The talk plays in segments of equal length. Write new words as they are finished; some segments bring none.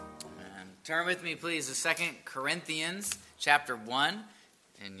Turn with me, please, to 2 Corinthians chapter 1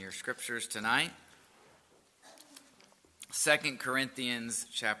 in your scriptures tonight. 2 Corinthians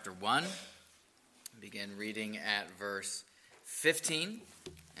chapter 1. Begin reading at verse 15,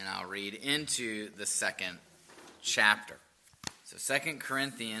 and I'll read into the second chapter. So 2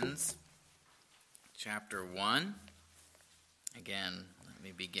 Corinthians chapter 1. Again, let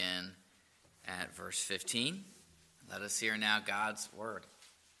me begin at verse 15. Let us hear now God's word.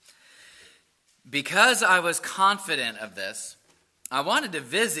 Because I was confident of this, I wanted to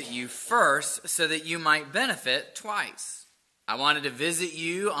visit you first so that you might benefit twice. I wanted to visit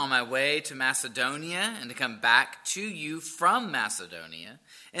you on my way to Macedonia and to come back to you from Macedonia,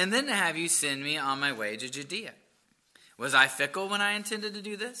 and then to have you send me on my way to Judea. Was I fickle when I intended to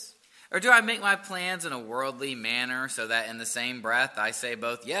do this? Or do I make my plans in a worldly manner so that in the same breath I say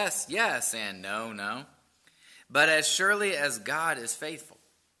both yes, yes, and no, no? But as surely as God is faithful,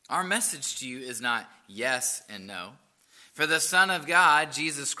 our message to you is not yes and no. For the Son of God,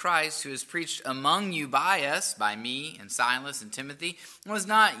 Jesus Christ, who is preached among you by us, by me and Silas and Timothy, was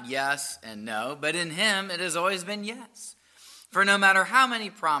not yes and no, but in him it has always been yes. For no matter how many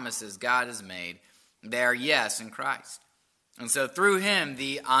promises God has made, they are yes in Christ. And so through him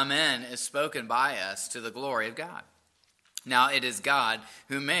the Amen is spoken by us to the glory of God. Now it is God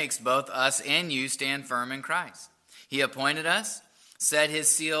who makes both us and you stand firm in Christ. He appointed us, set his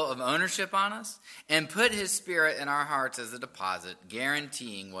seal of ownership on us, and put his Spirit in our hearts as a deposit,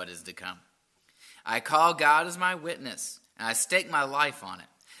 guaranteeing what is to come. I call God as my witness, and I stake my life on it,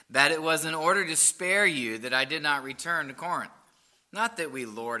 that it was in order to spare you that I did not return to Corinth. Not that we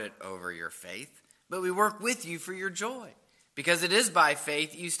lord it over your faith, but we work with you for your joy, because it is by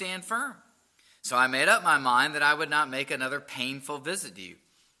faith you stand firm. So I made up my mind that I would not make another painful visit to you.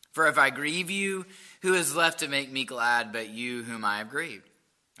 For if I grieve you, who is left to make me glad but you whom I have grieved?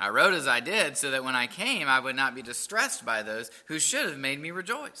 I wrote as I did, so that when I came I would not be distressed by those who should have made me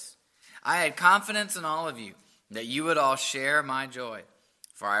rejoice. I had confidence in all of you, that you would all share my joy.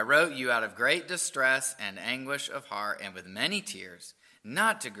 For I wrote you out of great distress and anguish of heart and with many tears,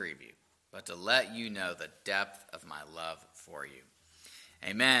 not to grieve you, but to let you know the depth of my love for you.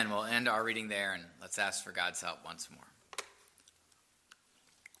 Amen. We'll end our reading there, and let's ask for God's help once more.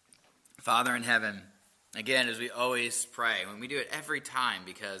 Father in heaven, again, as we always pray, when we do it every time,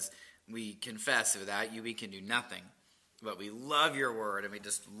 because we confess that without you we can do nothing, but we love your word and we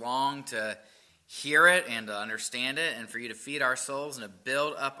just long to hear it and to understand it and for you to feed our souls and to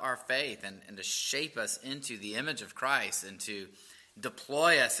build up our faith and to shape us into the image of Christ and to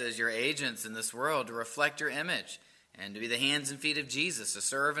deploy us as your agents in this world to reflect your image and to be the hands and feet of Jesus, to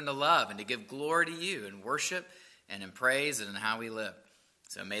serve and to love and to give glory to you in worship and in praise and in how we live.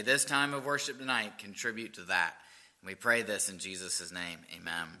 So may this time of worship tonight contribute to that. And we pray this in Jesus' name.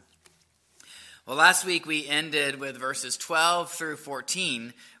 Amen. Well, last week we ended with verses 12 through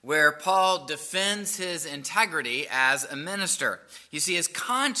 14, where Paul defends his integrity as a minister. You see, his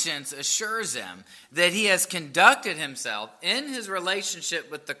conscience assures him that he has conducted himself in his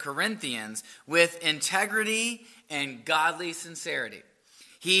relationship with the Corinthians with integrity and godly sincerity.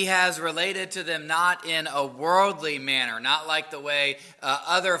 He has related to them not in a worldly manner, not like the way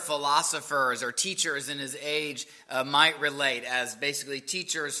other philosophers or teachers in his age might relate, as basically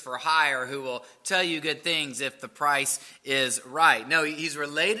teachers for hire who will tell you good things if the price is right. No, he's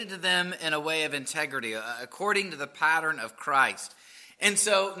related to them in a way of integrity, according to the pattern of Christ. And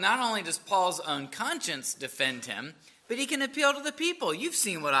so not only does Paul's own conscience defend him, but he can appeal to the people. You've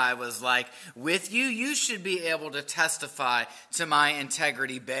seen what I was like with you. You should be able to testify to my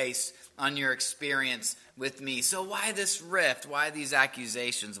integrity based on your experience with me. So why this rift? Why these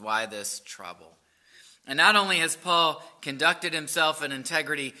accusations? Why this trouble? And not only has Paul conducted himself in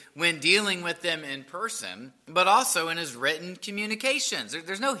integrity when dealing with them in person, but also in his written communications.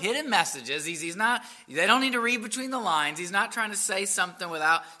 There's no hidden messages. He's not. They don't need to read between the lines. He's not trying to say something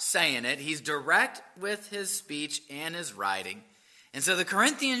without saying it. He's direct with his speech and his writing. And so the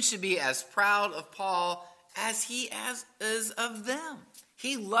Corinthians should be as proud of Paul as he is of them.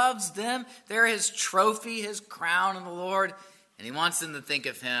 He loves them. They're his trophy, his crown in the Lord, and he wants them to think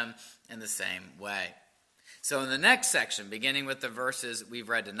of him in the same way. So in the next section, beginning with the verses we've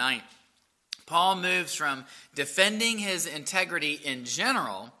read tonight, Paul moves from defending his integrity in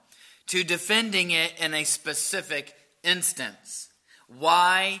general to defending it in a specific instance.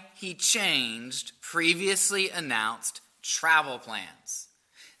 Why he changed previously announced travel plans.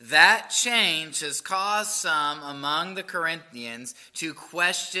 That change has caused some among the Corinthians to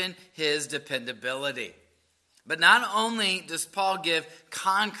question his dependability. But not only does Paul give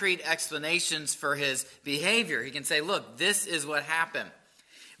concrete explanations for his behavior, he can say, look, this is what happened.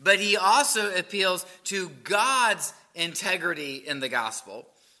 but he also appeals to God's integrity in the gospel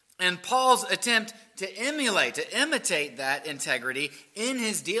and Paul's attempt to imitate that integrity in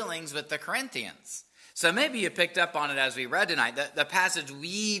his dealings with the Corinthians. So maybe you picked up on it as we read tonight. The passage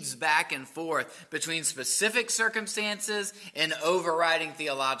weaves back and forth between specific circumstances and overriding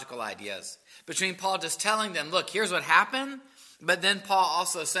theological ideas. Between Paul just telling them, look, here's what happened, but then Paul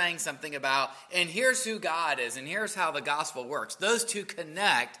also saying something about, and here's who God is, and here's how the gospel works. Those two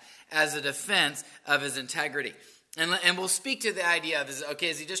connect as a defense of his integrity. And we'll speak to the idea of,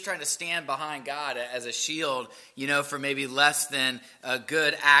 is he just trying to stand behind God as a shield, for maybe less than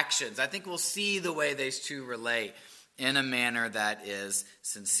good actions? I think we'll see the way these two relate in a manner that is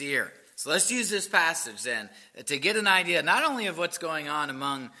sincere. So let's use this passage then to get an idea not only of what's going on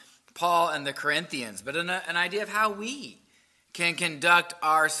among Paul and the Corinthians, but an idea of how we can conduct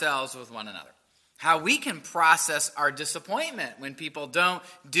ourselves with one another. How we can process our disappointment when people don't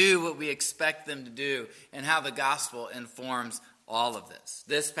do what we expect them to do, and how the gospel informs all of this.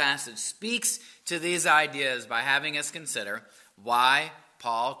 This passage speaks to these ideas by having us consider why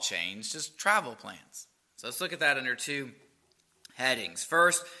Paul changed his travel plans. So let's look at that under two headings.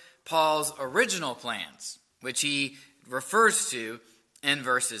 First, Paul's original plans, which he refers to in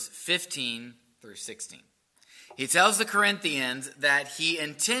verses 15 through 16. He tells the Corinthians that he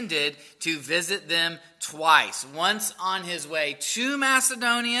intended to visit them twice, once on his way to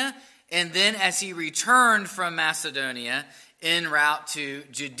Macedonia, and then as he returned from Macedonia en route to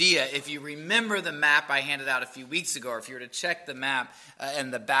Judea. If you remember the map I handed out a few weeks ago, or if you were to check the map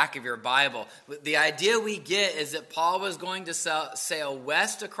in the back of your Bible, the idea we get is that Paul was going to sail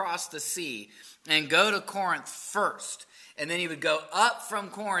west across the sea and go to Corinth first. And then he would go up from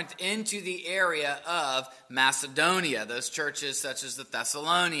Corinth into the area of Macedonia, those churches such as the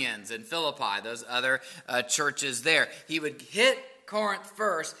Thessalonians and Philippi, those other churches there. He would hit Corinth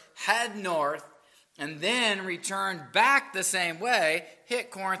first, head north, and then return back the same way,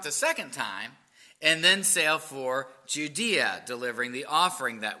 hit Corinth a second time, and then sail for Judea, delivering the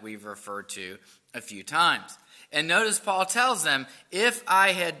offering that we've referred to a few times. And notice Paul tells them, if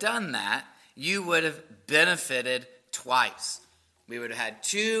I had done that, you would have benefited twice. We would have had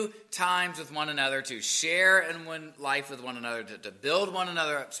 2 times with one another to share in one life with one another, to build one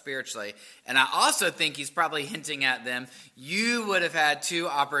another up spiritually. And I also think he's probably hinting at them, you would have had 2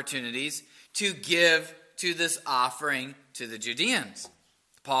 opportunities to give to this offering to the Judeans.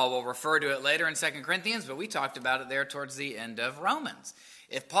 Paul will refer to it later in 2 Corinthians, but we talked about it there towards the end of Romans.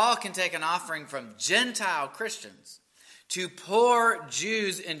 If Paul can take an offering from Gentile Christians to poor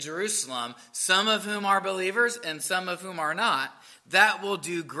Jews in Jerusalem, some of whom are believers and some of whom are not, that will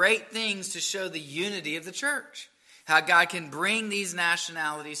do great things to show the unity of the church. How God can bring these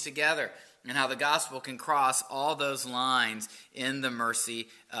nationalities together and how the gospel can cross all those lines in the mercy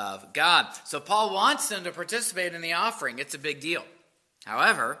of God. So Paul wants them to participate in the offering. It's a big deal.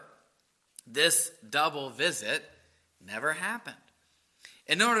 However, this double visit never happened.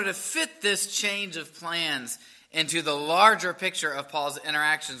 In order to fit this change of plans into the larger picture of Paul's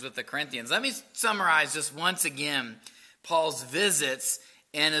interactions with the Corinthians, let me summarize just once again Paul's visits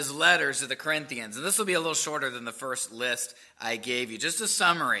and his letters to the Corinthians. And this will be a little shorter than the first list I gave you. Just a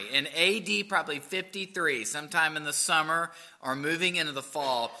summary. In AD probably 53, sometime in the summer or moving into the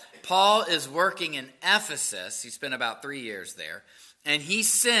fall, Paul is working in Ephesus. He spent about 3 years there. And he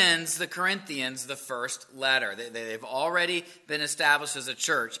sends the Corinthians the first letter. They've already been established as a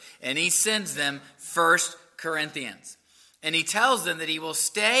church. And he sends them 1 Corinthians. And he tells them that he will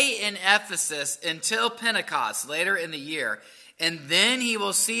stay in Ephesus until Pentecost later in the year. And then he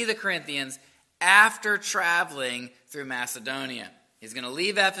will see the Corinthians after traveling through Macedonia. He's going to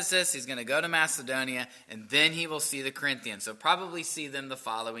leave Ephesus, he's going to go to Macedonia, and then he will see the Corinthians. So probably see them the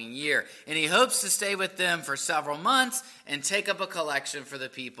following year. And he hopes to stay with them for several months and take up a collection for the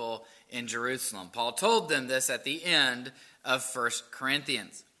people in Jerusalem. Paul told them this at the end of 1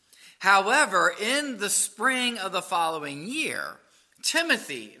 Corinthians. However, in the spring of the following year,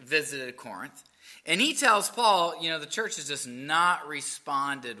 Timothy visited Corinth, and he tells Paul, the church has just not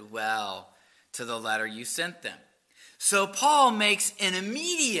responded well to the letter you sent them. So Paul makes an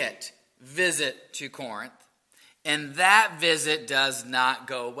immediate visit to Corinth, and that visit does not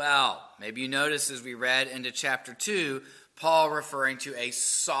go well. Maybe you notice as we read into chapter 2, Paul referring to a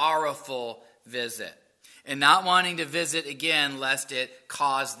sorrowful visit, and not wanting to visit again lest it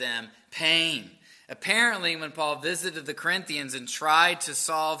cause them pain. Apparently, when Paul visited the Corinthians and tried to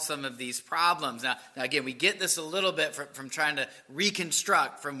solve some of these problems, now again, we get this a little bit from trying to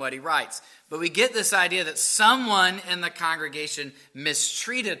reconstruct from what he writes, but we get this idea that someone in the congregation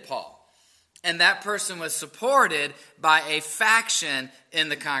mistreated Paul, and that person was supported by a faction in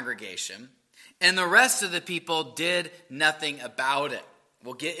the congregation, and the rest of the people did nothing about it.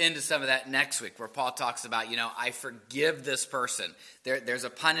 We'll get into some of that next week, where Paul talks about, I forgive this person. There's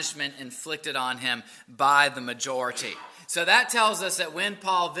a punishment inflicted on him by the majority. So that tells us that when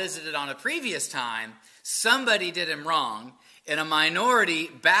Paul visited on a previous time, somebody did him wrong, and a minority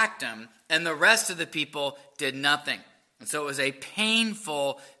backed him, and the rest of the people did nothing. And so it was a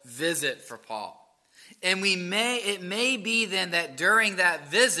painful visit for Paul. And it may be then that during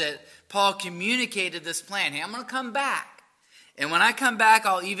that visit, Paul communicated this plan. Hey, I'm going to come back. And when I come back,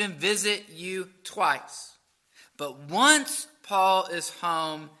 I'll even visit you twice. But once Paul is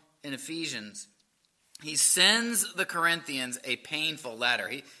home in Ephesians, he sends the Corinthians a painful letter.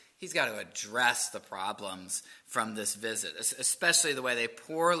 He's got to address the problems from this visit, especially the way they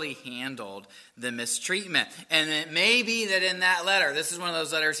poorly handled the mistreatment. And it may be that in that letter, this is one of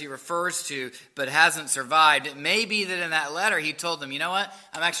those letters he refers to but hasn't survived. It may be that in that letter he told them, you know what,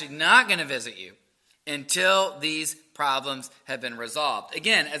 I'm actually not going to visit you until these problems have been resolved.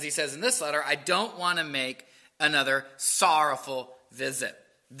 Again, as he says in this letter, I don't want to make another sorrowful visit.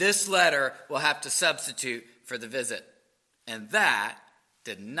 This letter will have to substitute for the visit. And that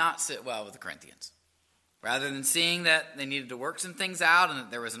did not sit well with the Corinthians. Rather than seeing that they needed to work some things out and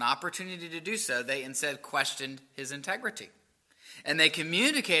that there was an opportunity to do so, they instead questioned his integrity. And they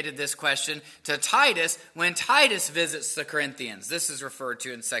communicated this question to Titus when Titus visits the Corinthians. This is referred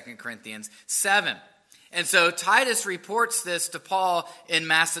to in 2 Corinthians 7. And so Titus reports this to Paul in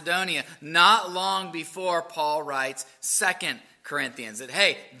Macedonia not long before Paul writes 2 Corinthians. That,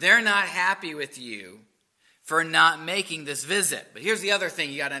 hey, they're not happy with you for not making this visit. But here's the other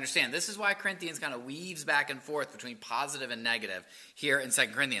thing you got to understand. This is why Corinthians kind of weaves back and forth between positive and negative here in 2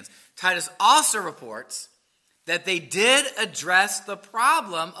 Corinthians. Titus also reports that they did address the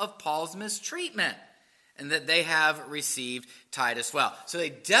problem of Paul's mistreatment and that they have received Titus well. So they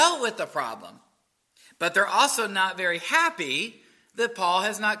dealt with the problem, but they're also not very happy that Paul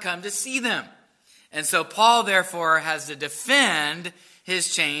has not come to see them. And so Paul, therefore, has to defend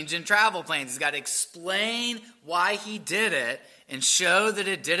his change in travel plans. He's got to explain why he did it and show that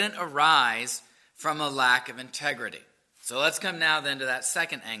it didn't arise from a lack of integrity. So let's come now then to that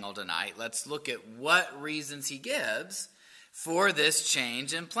second angle tonight. Let's look at what reasons he gives for this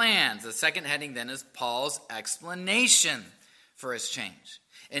change in plans. The second heading then is Paul's explanation for his change.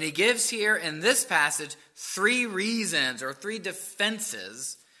 And he gives here in this passage 3 reasons or 3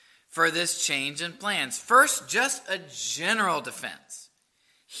 defenses for this change in plans. First, just a general defense.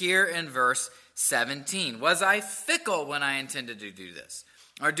 Here in verse 17, was I fickle when I intended to do this?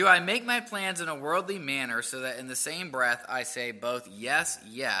 Or do I make my plans in a worldly manner so that in the same breath I say both yes,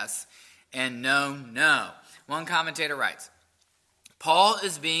 yes, and no, no? One commentator writes, Paul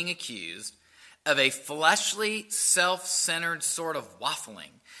is being accused of a fleshly, self-centered sort of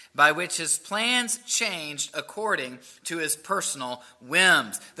waffling by which his plans changed according to his personal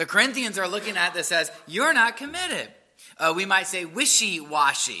whims. The Corinthians are looking at this as, you're not committed. We might say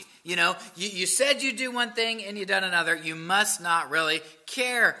wishy-washy. You said you'd do one thing and you've done another. You must not really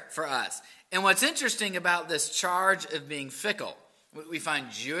care for us. And what's interesting about this charge of being fickle, we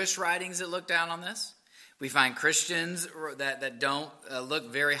find Jewish writings that look down on this. We find Christians that don't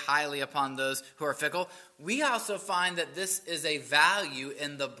look very highly upon those who are fickle. We also find that this is a value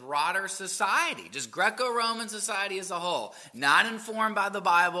in the broader society, just Greco-Roman society as a whole, not informed by the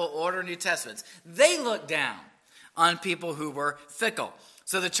Bible or New Testaments. They look down on people who were fickle.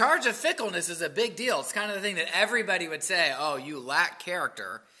 So the charge of fickleness is a big deal. It's kind of the thing that everybody would say, oh, you lack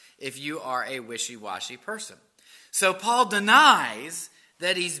character if you are a wishy-washy person. So Paul denies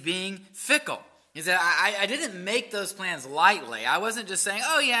that he's being fickle. He said, I didn't make those plans lightly. I wasn't just saying,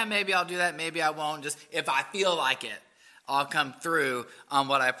 oh yeah, maybe I'll do that, maybe I won't. Just if I feel like it, I'll come through on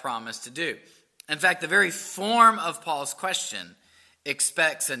what I promised to do. In fact, the very form of Paul's question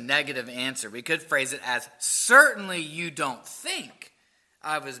expects a negative answer. We could phrase it as, certainly you don't think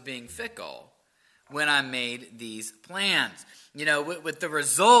I was being fickle when I made these plans. What the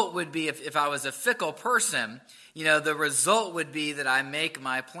result would be if I was a fickle person, the result would be that I make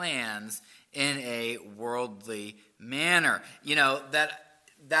my plans in a worldly manner.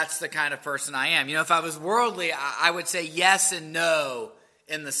 That's the kind of person I am. If I was worldly, I would say yes and no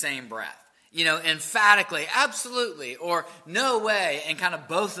in the same breath. Emphatically, absolutely, or no way, and kind of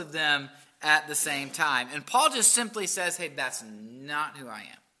both of them at the same time. And Paul just simply says, hey, that's not who I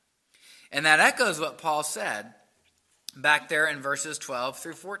am. And that echoes what Paul said back there in verses 12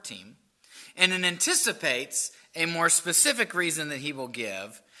 through 14. And it anticipates a more specific reason that he will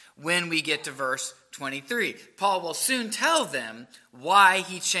give when we get to verse 23. Paul will soon tell them why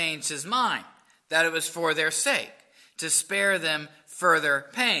he changed his mind, that it was for their sake, to spare them further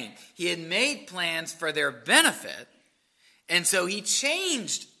pain. He had made plans for their benefit, and so he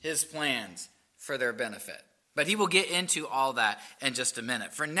changed his plans for their benefit. But he will get into all that in just a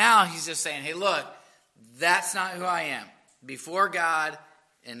minute. For now, he's just saying, hey, look, that's not who I am. Before God,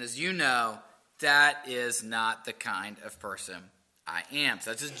 and as you know, that is not the kind of person I am.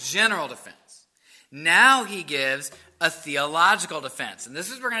 So that's his general defense. Now he gives a theological defense. And this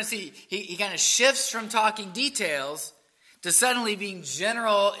is, we're going to see, he kind of shifts from talking details to suddenly being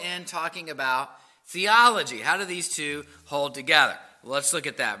general in talking about theology. How do these two hold together? Well, let's look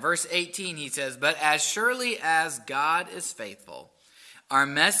at that. Verse 18, he says, "But as surely as God is faithful, our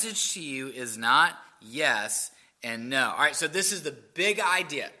message to you is not yes and no." All right, so this is the big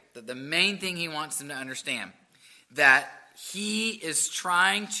idea, that the main thing he wants them to understand, that he is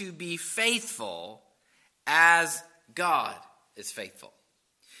trying to be faithful as God is faithful.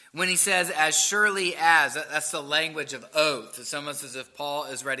 When he says, as surely as, that's the language of oath. It's almost as if Paul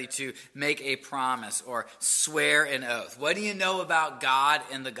is ready to make a promise or swear an oath. What do you know about God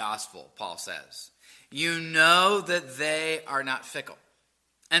and the gospel, Paul says? You know that they are not fickle.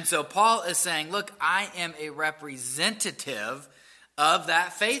 And so Paul is saying, look, I am a representative of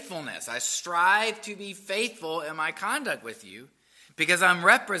that faithfulness. I strive to be faithful in my conduct with you because I'm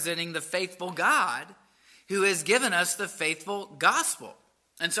representing the faithful God who has given us the faithful gospel.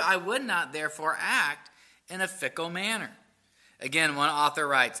 And so I would not therefore act in a fickle manner. Again, one author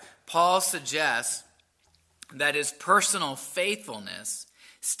writes, Paul suggests that his personal faithfulness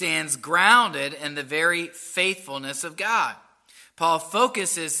stands grounded in the very faithfulness of God. Paul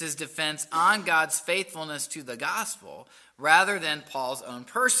focuses his defense on God's faithfulness to the gospel rather than Paul's own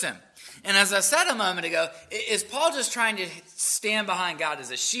person. And as I said a moment ago, is Paul just trying to stand behind God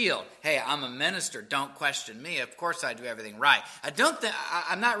as a shield? Hey, I'm a minister. Don't question me. Of course I do everything right.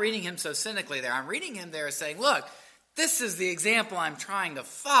 I'm not reading him so cynically there. I'm reading him there as saying, look, this is the example I'm trying to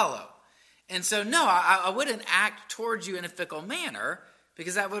follow. And so, no, I wouldn't act towards you in a fickle manner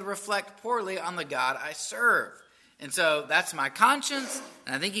because that would reflect poorly on the God I serve. And so that's my conscience,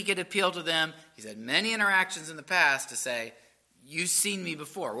 and I think he could appeal to them. He's had many interactions in the past to say, you've seen me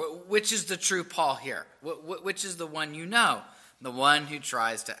before. Which is the true Paul here? Which is the one you know? The one who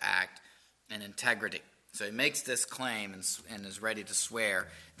tries to act in integrity. So he makes this claim and is ready to swear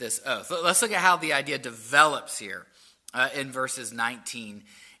this oath. Let's look at how the idea develops here in verses 19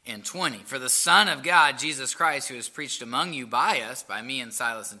 and 20. For the Son of God, Jesus Christ, who is preached among you by us, by me and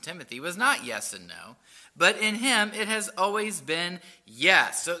Silas and Timothy, was not yes and no, but in him it has always been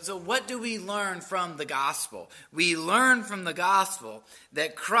yes. So what do we learn from the gospel? We learn from the gospel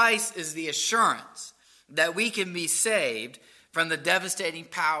that Christ is the assurance that we can be saved from the devastating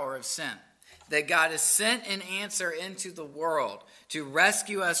power of sin. That God has sent an answer into the world to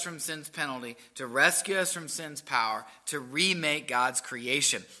rescue us from sin's penalty, to rescue us from sin's power, to remake God's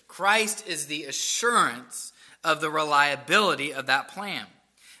creation. Christ is the assurance of the reliability of that plan.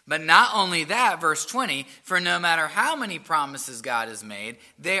 But not only that, verse 20, for no matter how many promises God has made,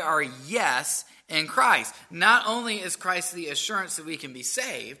 they are yes in Christ. Not only is Christ the assurance that we can be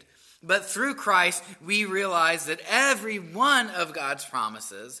saved, but through Christ we realize that every one of God's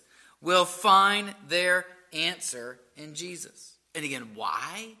promises will find their answer in Jesus. And again,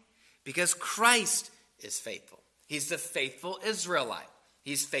 why? Because Christ is faithful. He's the faithful Israelite.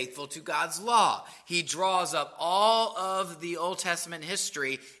 He's faithful to God's law. He draws up all of the Old Testament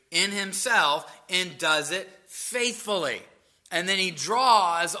history in himself and does it faithfully. And then he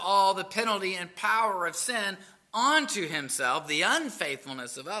draws all the penalty and power of sin onto himself, the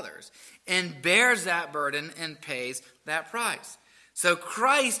unfaithfulness of others, and bears that burden and pays that price. So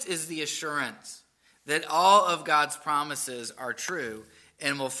Christ is the assurance that all of God's promises are true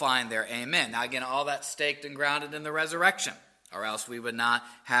and will find their amen. Now again, all that's staked and grounded in the resurrection, or else we would not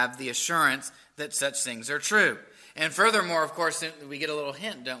have the assurance that such things are true. And furthermore, of course, we get a little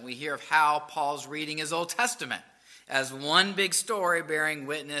hint, don't we, here of how Paul's reading his Old Testament as one big story bearing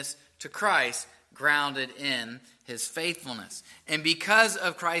witness to Christ, grounded in his faithfulness. And because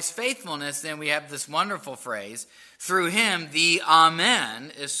of Christ's faithfulness, then we have this wonderful phrase, through him the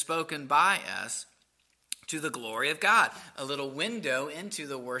Amen is spoken by us to the glory of God. A little window into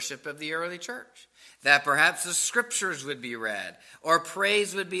the worship of the early church. That perhaps the scriptures would be read, or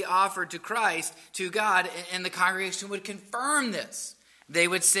praise would be offered to Christ, to God, and the congregation would confirm this. They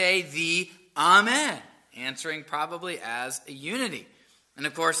would say the Amen, answering probably as a unity. And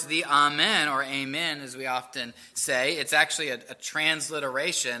of course, the Amen, or Amen, as we often say, it's actually a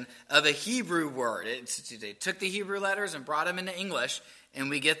transliteration of a Hebrew word. They took the Hebrew letters and brought them into English, and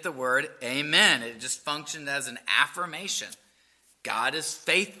we get the word amen. It just functioned as an affirmation. God is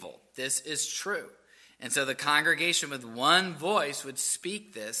faithful. This is true. And so the congregation with one voice would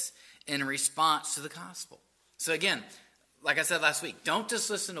speak this in response to the gospel. So again, like I said last week, don't just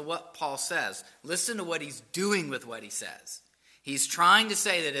listen to what Paul says. Listen to what he's doing with what he says. He's trying to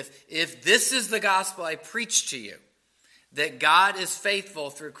say that if this is the gospel I preach to you, that God is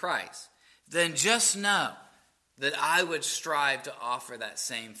faithful through Christ, then just know that I would strive to offer that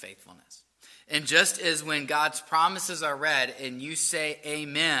same faithfulness. And just as when God's promises are read and you say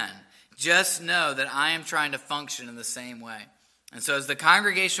amen, just know that I am trying to function in the same way. And so as the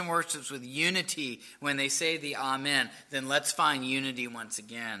congregation worships with unity when they say the amen, then let's find unity once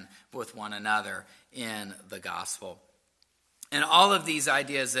again with one another in the gospel. And all of these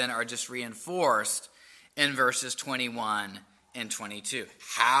ideas then are just reinforced in verses 21 and 22.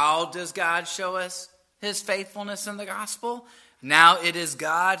 How does God show us his faithfulness in the gospel? Now it is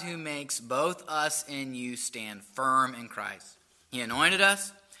God who makes both us and you stand firm in Christ. He anointed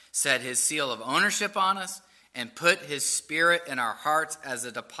us, set his seal of ownership on us, and put his Spirit in our hearts as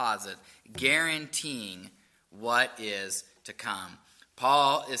a deposit, guaranteeing what is to come.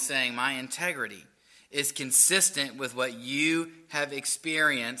 Paul is saying, my integrity is consistent with what you have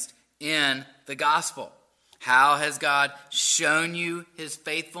experienced in the gospel. How has God shown you his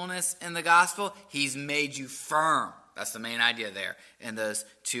faithfulness in the gospel? He's made you firm. That's the main idea there in those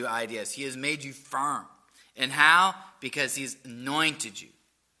two ideas. He has made you firm. And how? Because he's anointed you.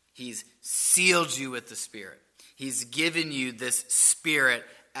 He's sealed you with the Spirit. He's given you this Spirit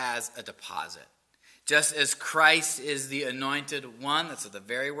as a deposit. Just as Christ is the anointed one, that's what the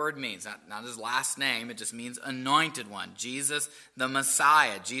very word means. Not his last name, it just means anointed one. Jesus the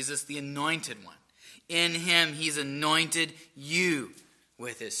Messiah, Jesus the anointed one. In him, he's anointed you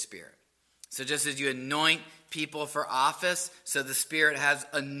with his Spirit. So just as you anoint people for office, so the Spirit has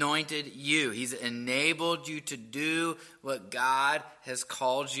anointed you. He's enabled you to do what God has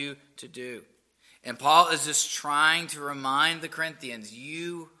called you to do. And Paul is just trying to remind the Corinthians,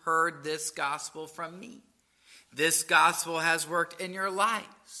 you heard this gospel from me. This gospel has worked in your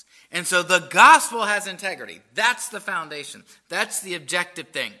lives. And so the gospel has integrity. That's the foundation. That's the objective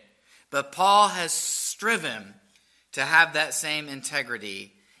thing. But Paul has striven to have that same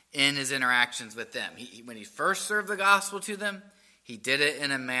integrity in his interactions with them. When he first served the gospel to them, he did it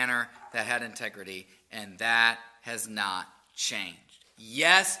in a manner that had integrity, and that has not changed.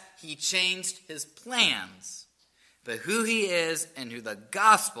 Yes, he changed his plans, but who he is and who the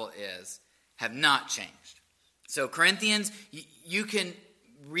gospel is have not changed. So Corinthians, you can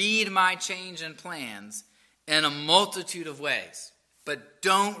read my change in plans in a multitude of ways, but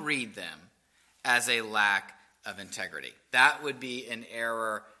don't read them as a lack of integrity. That would be an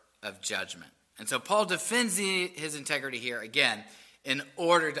error of judgment. And so Paul defends his integrity here again in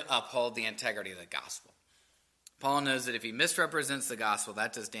order to uphold the integrity of the gospel. Paul knows that if he misrepresents the gospel,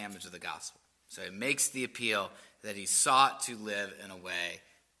 that does damage to the gospel. So he makes the appeal that he sought to live in a way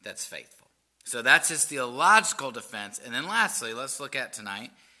that's faithful. So that's his theological defense. And then lastly, let's look at tonight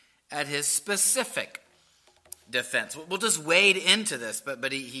at his specific defense. We'll just wade into this,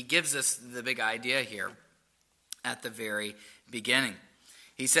 but he gives us the big idea here at the very beginning.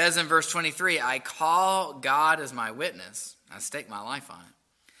 He says in verse 23, I call God as my witness, I stake my life on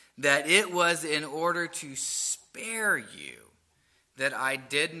it, that it was in order to spare you that I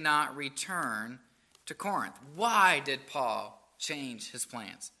did not return to Corinth. Why did Paul change his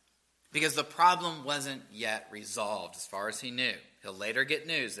plans? Because the problem wasn't yet resolved as far as he knew. He'll later get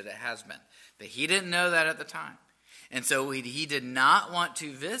news that it has been. But he didn't know that at the time. And so he did not want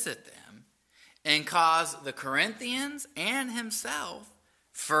to visit them and cause the Corinthians and himself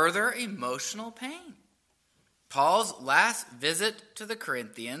further emotional pain. Paul's last visit to the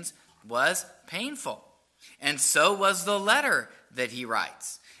Corinthians was painful. And so was the letter that he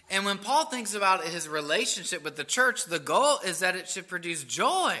writes. And when Paul thinks about his relationship with the church, the goal is that it should produce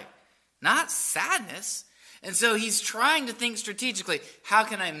joy, not sadness. And so he's trying to think strategically, how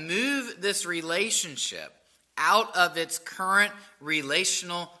can I move this relationship out of its current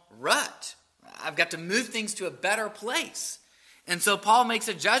relational rut? I've got to move things to a better place. And so Paul makes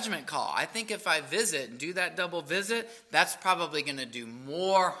a judgment call. I think if I visit and do that double visit, that's probably going to do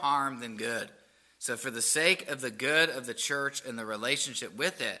more harm than good. So for the sake of the good of the church and the relationship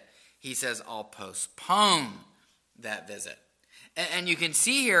with it, he says, I'll postpone that visit. And you can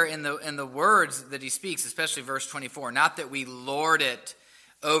see here in the words that he speaks, especially verse 24, not that we lord it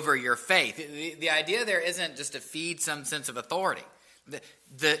over your faith. The idea there isn't just to feed some sense of authority.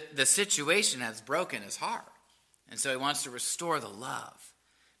 The situation has broken his heart. And so he wants to restore the love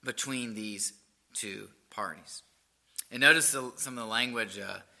between these two parties. And notice some of the language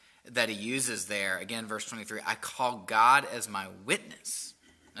that he uses there. Again, verse 23, I call God as my witness.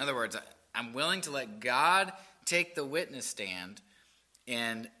 In other words, I'm willing to let God take the witness stand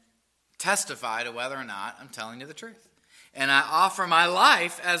and testify to whether or not I'm telling you the truth. And I offer my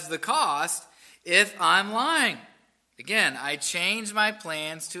life as the cost if I'm lying. Again, I change my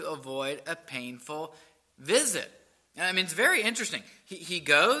plans to avoid a painful visit. I mean, it's very interesting. He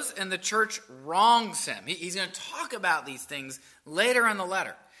goes and the church wrongs him. He's going to talk about these things later in the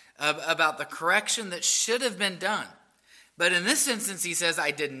letter, about the correction that should have been done. But in this instance, he says,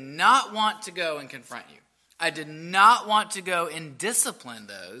 I did not want to go and confront you. I did not want to go and discipline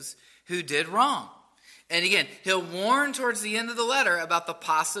those who did wrong. And again, he'll warn towards the end of the letter about the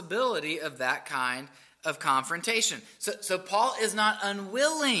possibility of that kind of confrontation. So Paul is not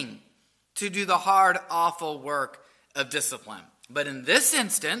unwilling to do the hard, awful work of discipline. But in this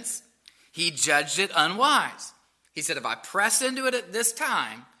instance, he judged it unwise. He said, if I press into it at this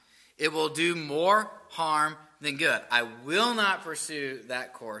time, it will do more harm than good. I will not pursue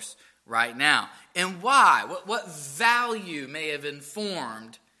that course right now. And why? What value may have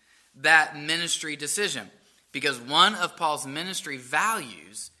informed that ministry decision? Because one of Paul's ministry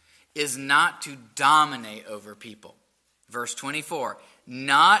values is not to dominate over people. Verse 24,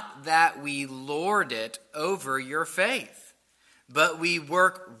 not that we lord it over your faith, but we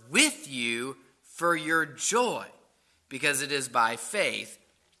work with you for your joy, because it is by faith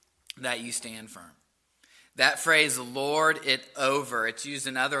that you stand firm. That phrase, lord it over, it's used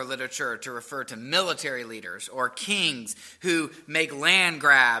in other literature to refer to military leaders or kings who make land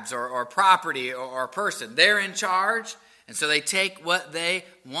grabs or property or person. They're in charge, and so they take what they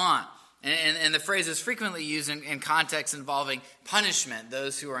want. And the phrase is frequently used in contexts involving punishment.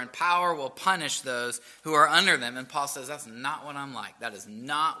 Those who are in power will punish those who are under them. And Paul says, that's not what I'm like. That is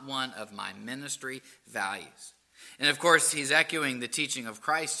not one of my ministry values. And of course, he's echoing the teaching of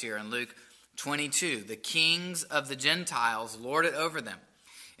Christ here in Luke 22. The kings of the Gentiles lord it over them,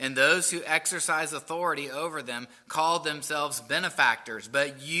 and those who exercise authority over them call themselves benefactors.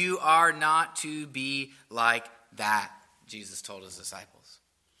 But you are not to be like that, Jesus told his disciples.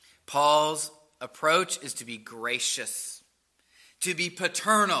 Paul's approach is to be gracious, to be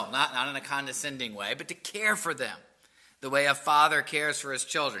paternal, not in a condescending way, but to care for them the way a father cares for his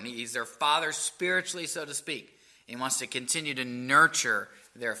children. He's their father spiritually, so to speak. He wants to continue to nurture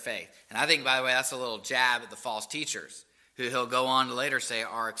their faith. And I think, by the way, that's a little jab at the false teachers, who he'll go on to later say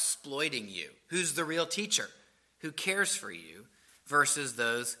are exploiting you. Who's the real teacher? Who cares for you versus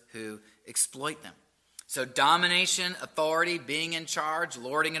those who exploit them. So domination, authority, being in charge,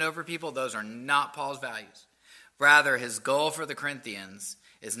 lording it over people, those are not Paul's values. Rather, his goal for the Corinthians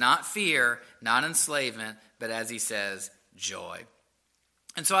is not fear, not enslavement, but as he says, joy.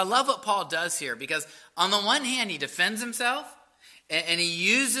 And so I love what Paul does here, because on the one hand, he defends himself and he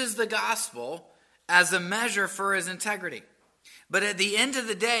uses the gospel as a measure for his integrity. But at the end of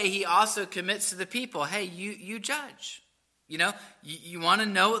the day, he also commits to the people, hey, you judge. You know, you want to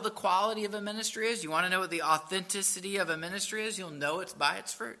know what the quality of a ministry is? You want to know what the authenticity of a ministry is? You'll know it's by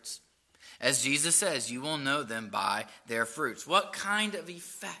its fruits. As Jesus says, you will know them by their fruits. What kind of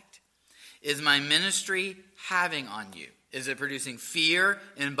effect is my ministry having on you? Is it producing fear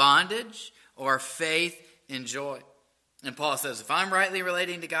and bondage or faith and joy? And Paul says, if I'm rightly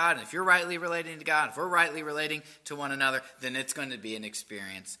relating to God, and if you're rightly relating to God, if we're rightly relating to one another, then it's going to be an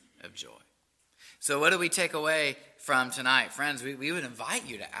experience of joy. So what do we take away from tonight? Friends, we would invite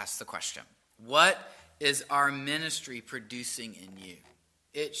you to ask the question, what is our ministry producing in you?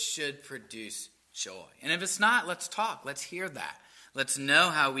 It should produce joy. And if it's not, let's talk. Let's hear that. Let's know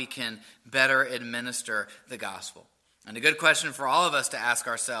how we can better administer the gospel. And a good question for all of us to ask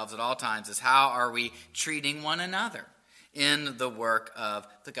ourselves at all times is, how are we treating one another in the work of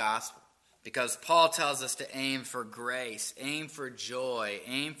the gospel? Because Paul tells us to aim for grace, aim for joy,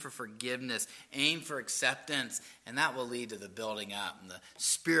 aim for forgiveness, aim for acceptance, and that will lead to the building up and the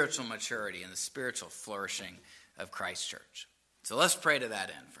spiritual maturity and the spiritual flourishing of Christ's church. So let's pray to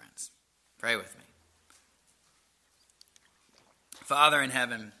that end, friends. Pray with me. Father in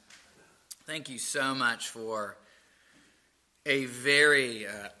heaven, thank you so much for a very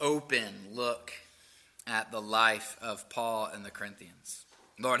open look at the life of Paul and the Corinthians.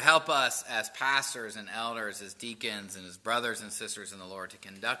 Lord, help us as pastors and elders, as deacons and as brothers and sisters in the Lord to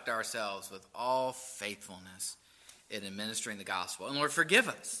conduct ourselves with all faithfulness in administering the gospel. And Lord, forgive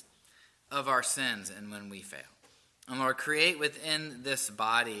us of our sins and when we fail. And Lord, create within this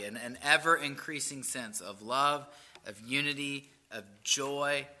body an ever-increasing sense of love, of unity, of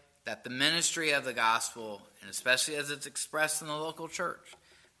joy, that the ministry of the gospel, and especially as it's expressed in the local church,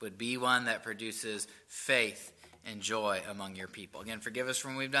 would be one that produces faith and joy among your people. Again, forgive us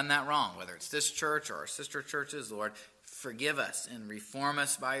when we've done that wrong, whether it's this church or our sister churches. Lord, forgive us and reform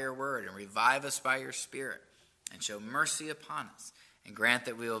us by your word and revive us by your Spirit and show mercy upon us and grant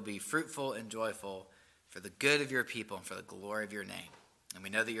that we will be fruitful and joyful for the good of your people and for the glory of your name. And we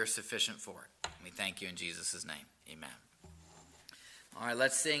know that you're sufficient for it. And we thank you in Jesus' name. Amen. All right,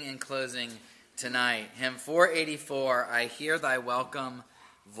 let's sing in closing tonight. Hymn 484, I Hear Thy Welcome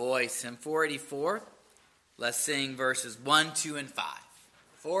Voice. Hymn 484, let's sing verses 1, 2, and 5.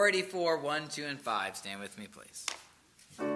 484, 1, 2, and 5. Stand with me, please.